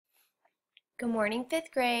Good morning,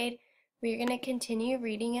 5th grade. We're going to continue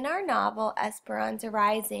reading in our novel, Esperanza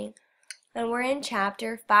Rising, and we're in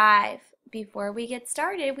chapter 5. Before we get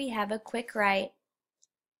started, we have a quick write.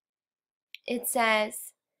 It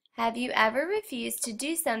says, have you ever refused to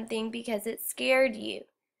do something because it scared you?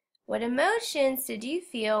 What emotions did you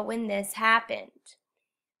feel when this happened?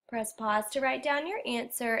 Press pause to write down your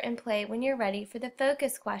answer and play when you're ready for the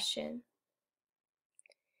focus question.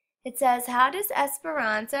 It says, how does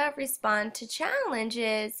Esperanza respond to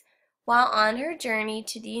challenges while on her journey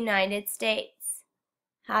to the United States?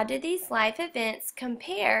 How do these life events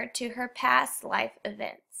compare to her past life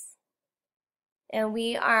events? And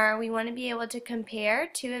we want to be able to compare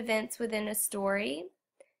two events within a story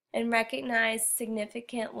and recognize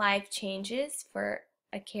significant life changes for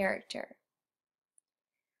a character.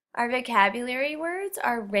 Our vocabulary words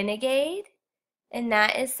are renegade, and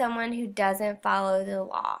that is someone who doesn't follow the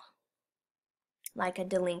law, like a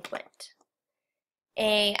delinquent.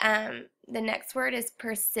 The next word is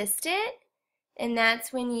persistent, and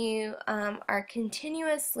that's when you are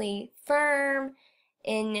continuously firm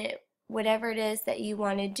in whatever it is that you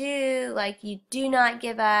want to do, like you do not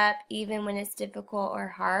give up even when it's difficult or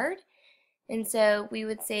hard. And so we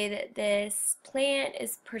would say that this plant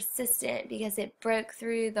is persistent because it broke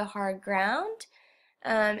through the hard ground,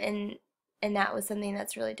 and that was something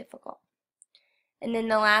that's really difficult. And then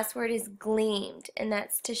the last word is gleamed, and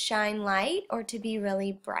that's to shine light or to be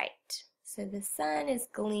really bright. So the sun is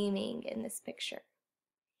gleaming in this picture.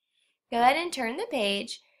 Go ahead and turn the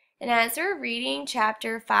page, and as we're reading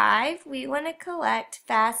chapter 5, we want to collect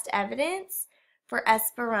fast evidence for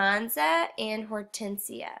Esperanza and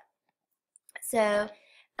Hortensia. So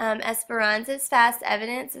Esperanza's fast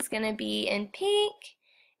evidence is going to be in pink,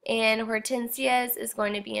 and Hortensia's is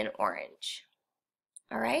going to be in orange.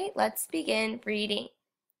 All right, let's begin reading.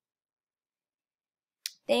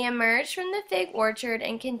 They emerged from the fig orchard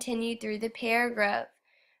and continued through the pear grove.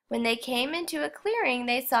 When they came into a clearing,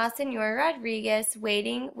 they saw Señor Rodriguez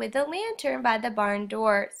waiting with a lantern by the barn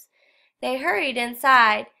doors. They hurried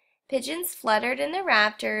inside. Pigeons fluttered in the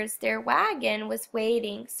rafters. Their wagon was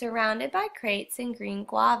waiting, surrounded by crates and green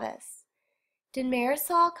guavas. Did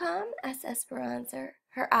Marisol come? Asked Esperanza,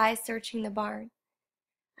 her eyes searching the barn.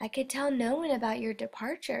 I could tell no one about your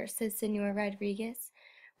departure, said Señor Rodriguez.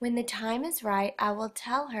 When the time is right, I will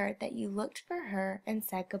tell her that you looked for her and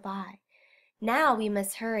said goodbye. Now we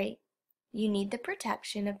must hurry. You need the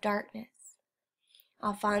protection of darkness.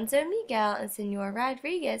 Alfonso, Miguel, and Señor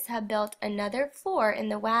Rodriguez have built another floor in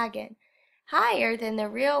the wagon, higher than the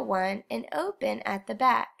real one and open at the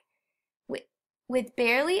back, with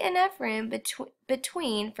barely enough room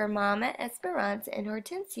between for Mama, Esperanza, and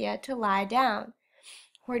Hortensia to lie down.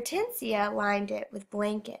 Hortensia lined it with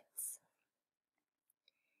blankets.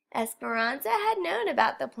 Esperanza had known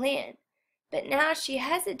about the plan, but now she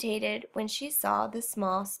hesitated when she saw the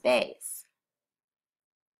small space.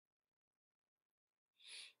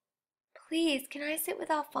 Please, can I sit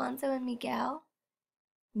with Alfonso and Miguel?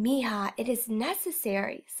 Mija, it is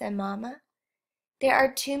necessary, said Mama. There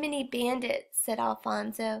are too many bandits, said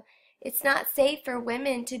Alfonso. It's not safe for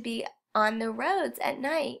women to be on the roads at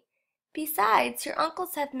night. Besides, your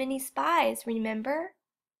uncles have many spies, remember?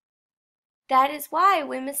 That is why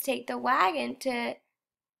we must take the wagon to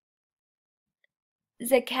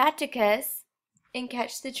Zacatecas and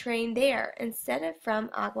catch the train there instead of from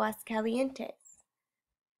Aguascalientes.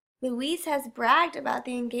 Luis has bragged about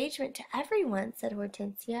the engagement to everyone, said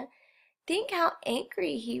Hortensia. Think how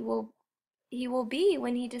angry he will be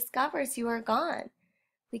when he discovers you are gone.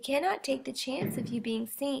 We cannot take the chance of you being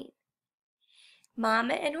seen.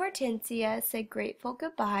 Mama and Hortensia said grateful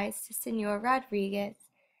goodbyes to Señor Rodriguez,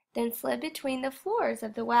 then slid between the floors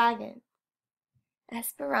of the wagon.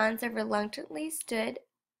 Esperanza reluctantly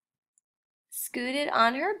scooted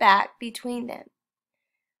on her back between them.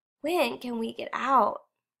 When can we get out?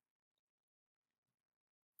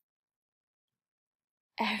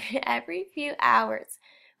 Every few hours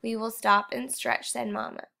we will stop and stretch, said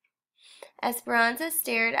Mama. Esperanza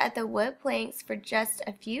stared at the wood planks for just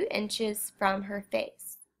a few inches from her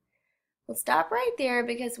face. We'll stop right there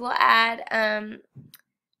because we'll add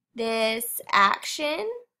this action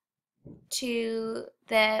to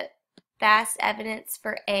the fast evidence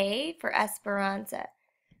for A for Esperanza.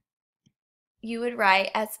 You would write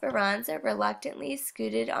Esperanza reluctantly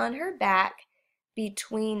scooted on her back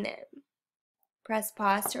between them. Press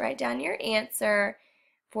pause to write down your answer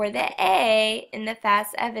for the A in the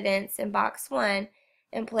fast evidence in box 1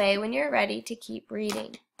 and play when you're ready to keep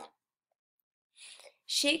reading.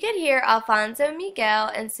 She could hear Alfonso, Miguel,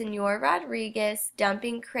 and Señor Rodriguez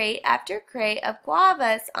dumping crate after crate of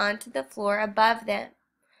guavas onto the floor above them.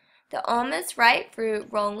 the almost ripe fruit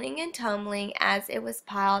rolling and tumbling as it was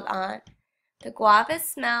piled on. The guavas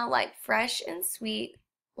smelled like fresh and sweet,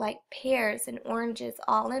 like pears and oranges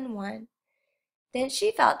all in one. Then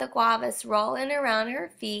she felt the guavas rolling around her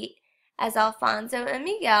feet as Alfonso and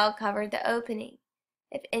Miguel covered the opening.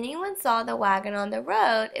 If anyone saw the wagon on the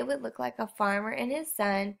road, it would look like a farmer and his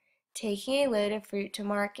son taking a load of fruit to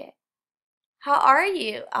market. "How are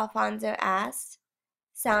you?" Alfonso asked,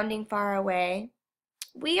 sounding far away.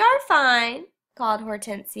 "We are fine," called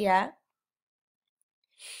Hortensia.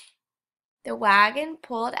 The wagon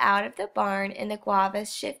pulled out of the barn and the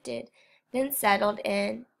guavas shifted, then settled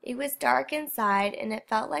in. It was dark inside, and it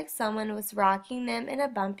felt like someone was rocking them in a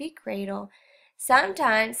bumpy cradle,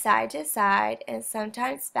 sometimes side to side and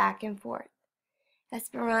sometimes back and forth.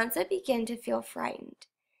 Esperanza began to feel frightened.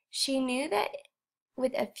 She knew that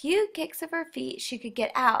with a few kicks of her feet she could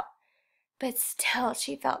get out, but still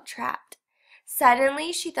she felt trapped.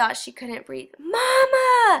 Suddenly she thought she couldn't breathe.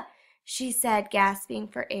 "Mama!" she said, gasping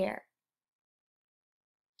for air.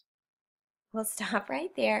 We'll stop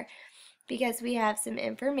right there because we have some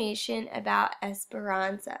information about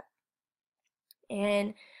Esperanza.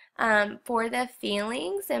 And for the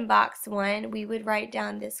feelings in box 1, we would write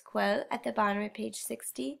down this quote at the bottom of page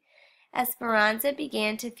 60. Esperanza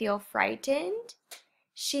began to feel frightened.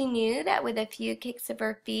 She knew that with a few kicks of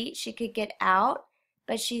her feet she could get out,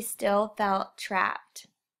 but she still felt trapped.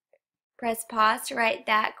 Press pause to write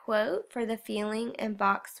that quote for the feeling in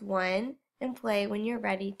box 1 and play when you're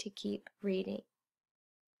ready to keep reading.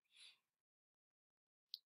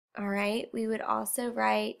 All right, we would also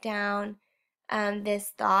write down this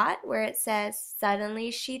thought where it says,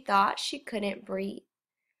 "Suddenly she thought she couldn't breathe."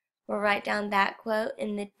 We'll write down that quote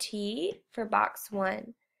in the T for box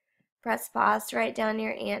 1. Press pause to write down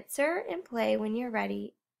your answer and play when you're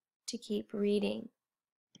ready to keep reading.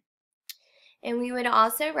 And we would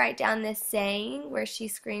also write down this saying where she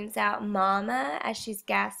screams out "Mama" as she's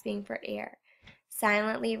gasping for air.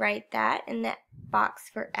 Silently write that in the box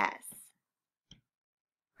for S.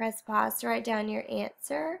 Press pause to write down your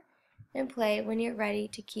answer and play when you're ready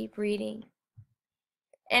to keep reading.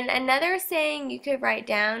 And another saying you could write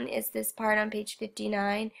down is this part on page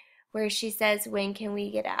 59 where she says, "When can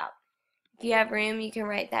we get out?" If you have room, you can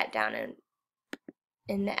write that down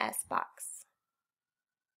in the S box.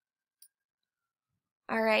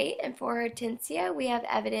 All right, and for Hortensia, we have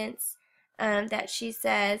evidence that she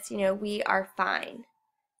says, "We are fine."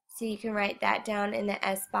 So you can write that down in the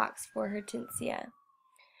S box for Hortensia.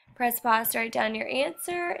 Press pause to write down your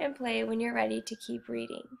answer and play when you're ready to keep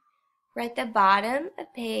reading. We're at the bottom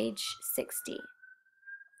of page 60.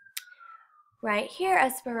 "Right here,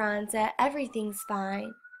 Esperanza, everything's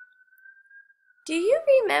fine." "Do you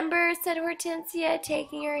remember," said Hortensia,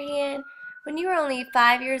 taking her hand, "when you were only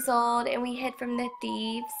 5 years old and we hid from the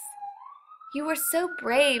thieves? You were so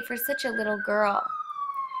brave for such a little girl.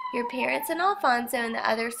 Your parents and Alfonso and the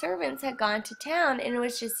other servants had gone to town, and it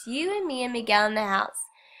was just you and me and Miguel in the house.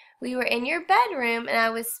 We were in your bedroom, and I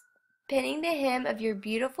was pinning the hem of your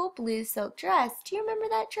beautiful blue silk dress. Do you remember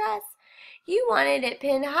that dress? You wanted it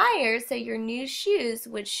pinned higher so your new shoes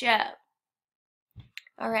would show."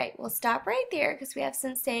 All right, we'll stop right there because we have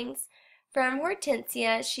some sayings from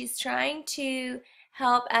Hortensia. She's trying to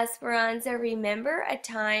help Esperanza remember a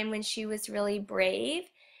time when she was really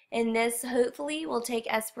brave, and this hopefully will take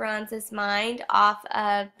Esperanza's mind off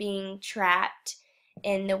of being trapped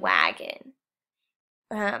in the wagon.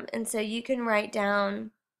 And so you can write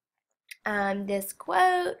down this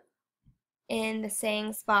quote in the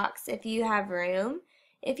sayings box if you have room.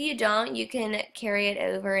 If you don't, you can carry it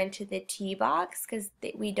over into the T box because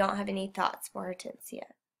we don't have any thoughts for Hortensia.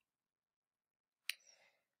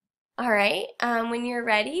 All right, when you're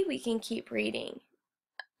ready, we can keep reading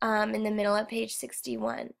in the middle of page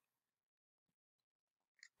 61.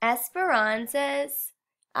 Esperanza's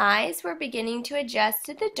eyes were beginning to adjust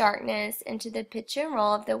to the darkness and to the pitch and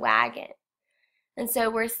roll of the wagon. And so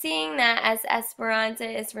we're seeing that as Esperanza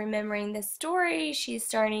is remembering the story, she's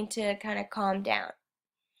starting to kind of calm down.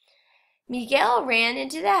 "Miguel ran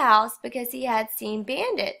into the house because he had seen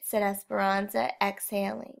bandits," said Esperanza,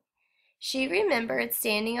 exhaling. She remembered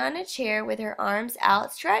standing on a chair with her arms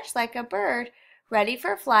outstretched like a bird, ready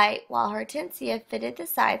for flight, while Hortensia fitted the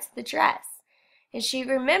sides of the dress. And she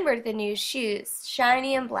remembered the new shoes,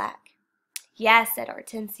 shiny and black. "Yes," said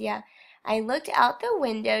Hortensia. "I looked out the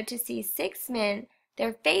window to see 6 men,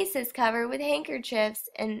 their faces covered with handkerchiefs,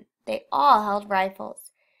 and they all held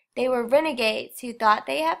rifles. They were renegades who thought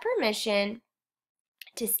they had permission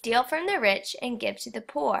to steal from the rich and give to the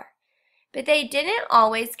poor. But they didn't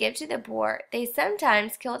always give to the poor. They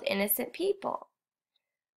sometimes killed innocent people."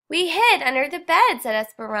 "We hid under the bed," said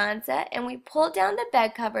Esperanza, "and we pulled down the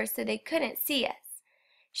bed covers so they couldn't see us."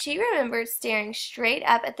 She remembered staring straight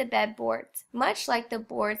up at the bed boards, much like the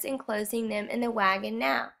boards enclosing them in the wagon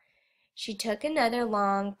now. She took another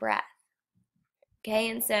long breath. Okay,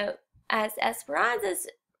 and so as Esperanza's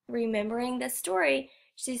remembering the story,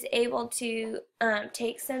 she's able to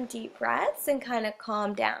take some deep breaths and kind of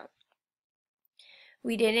calm down.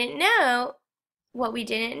 What we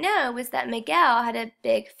didn't know was that Miguel had a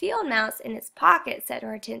big field mouse in his pocket, said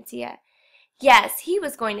Hortensia. "Yes, he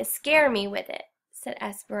was going to scare me with it," said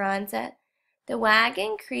Esperanza. The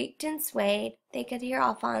wagon creaked and swayed. They could hear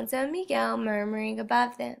Alfonso and Miguel murmuring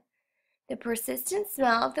above them. The persistent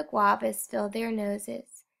smell of the guavas filled their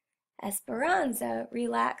noses. Esperanza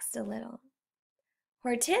relaxed a little.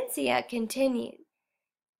 Hortensia continued.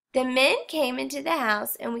 "The men came into the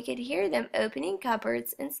house, and we could hear them opening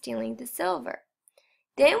cupboards and stealing the silver.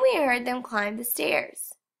 Then we heard them climb the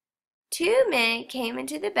stairs. 2 men came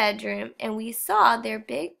into the bedroom, and we saw their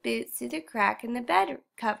big boots through the crack in the bed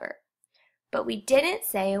cover. But we didn't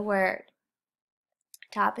say a word."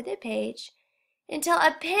 Top of the page. "Until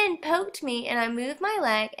a pin poked me, and I moved my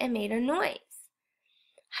leg and made a noise."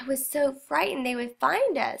 "I was so frightened they would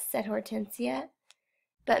find us," said Hortensia.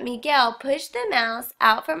 But Miguel pushed the mouse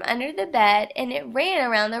out from under the bed, and it ran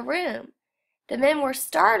around the room. The men were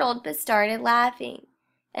startled but started laughing.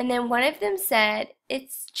 And then one of them said,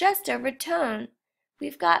 "It's just a raton.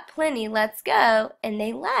 We've got plenty, let's go." And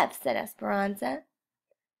they left, said Esperanza.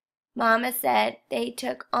 "Mama said they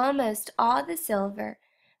took almost all the silver,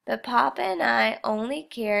 but Papa and I only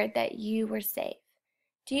cared that you were safe.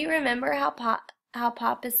 Do you remember how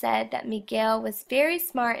Papa said that Miguel was very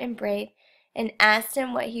smart and brave and asked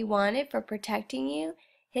him what he wanted for protecting you,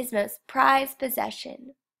 his most prized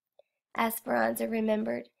possession?" Esperanza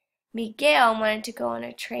remembered. Miguel wanted to go on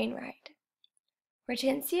a train ride.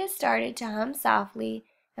 Hortensia started to hum softly,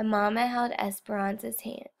 and Mama held Esperanza's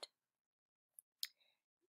hand.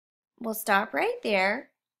 We'll stop right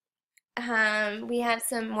there. We have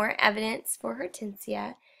some more evidence for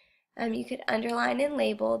Hortensia. You could underline and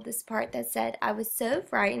label this part that said, "I was so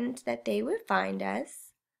frightened that they would find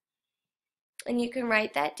us." And you can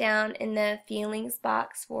write that down in the feelings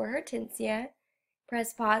box for Hortensia.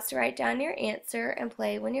 Press pause to write down your answer and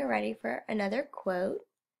play when you're ready for another quote.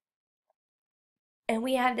 And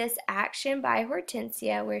we have this action by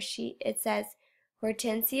Hortensia where it says,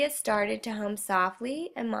 "Hortensia started to hum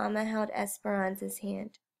softly and Mama held Esperanza's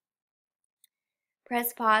hand."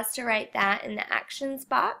 Press pause to write that in the actions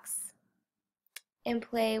box and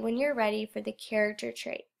play when you're ready for the character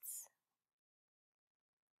traits.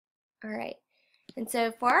 All right, and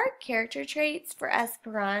so for our character traits for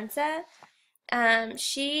Esperanza,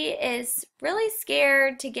 she is really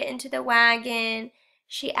scared to get into the wagon.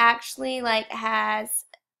 She actually has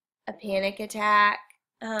a panic attack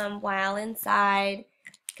while inside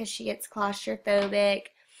because she gets claustrophobic.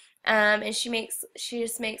 And she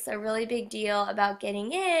just makes a really big deal about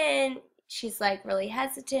getting in. She's really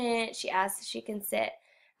hesitant. She asks if she can sit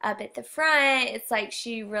up at the front. It's like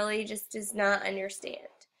she really just does not understand.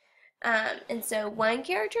 And so one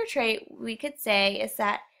character trait we could say is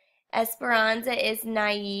that Esperanza is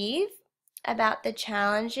naive about the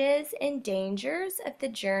challenges and dangers of the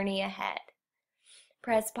journey ahead.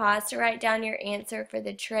 Press pause to write down your answer for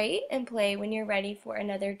the trait and play when you're ready for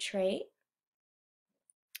another trait.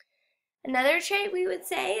 Another trait we would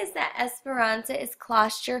say is that Esperanza is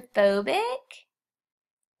claustrophobic,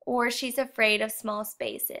 or she's afraid of small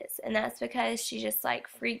spaces, and that's because she just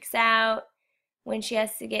freaks out when she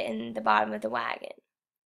has to get in the bottom of the wagon.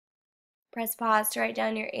 Press pause to write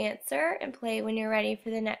down your answer and play when you're ready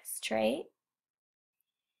for the next trait.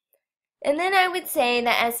 And then I would say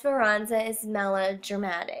that Esperanza is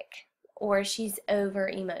melodramatic, or she's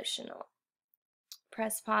over-emotional.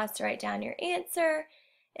 Press pause to write down your answer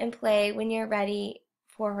and play when you're ready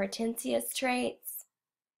for Hortensia's traits.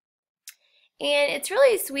 And it's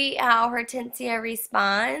really sweet how Hortensia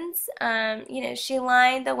responds. She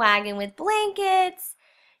lined the wagon with blankets.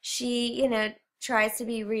 She, tries to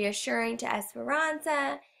be reassuring to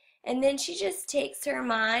Esperanza, and then she just takes her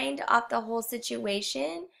mind off the whole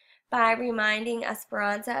situation by reminding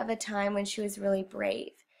Esperanza of a time when she was really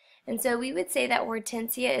brave. And so we would say that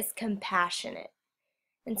Hortensia is compassionate.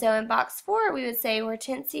 And so in box 4, we would say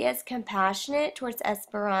Hortensia is compassionate towards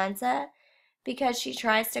Esperanza because she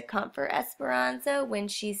tries to comfort Esperanza when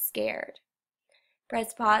she's scared.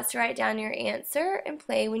 Press pause to write down your answer and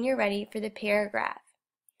play when you're ready for the paragraph.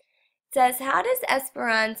 It says, how does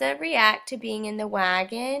Esperanza react to being in the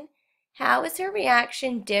wagon? How is her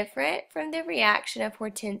reaction different from the reaction of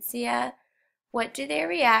Hortensia What do their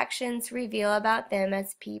reactions reveal about them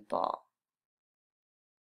as people?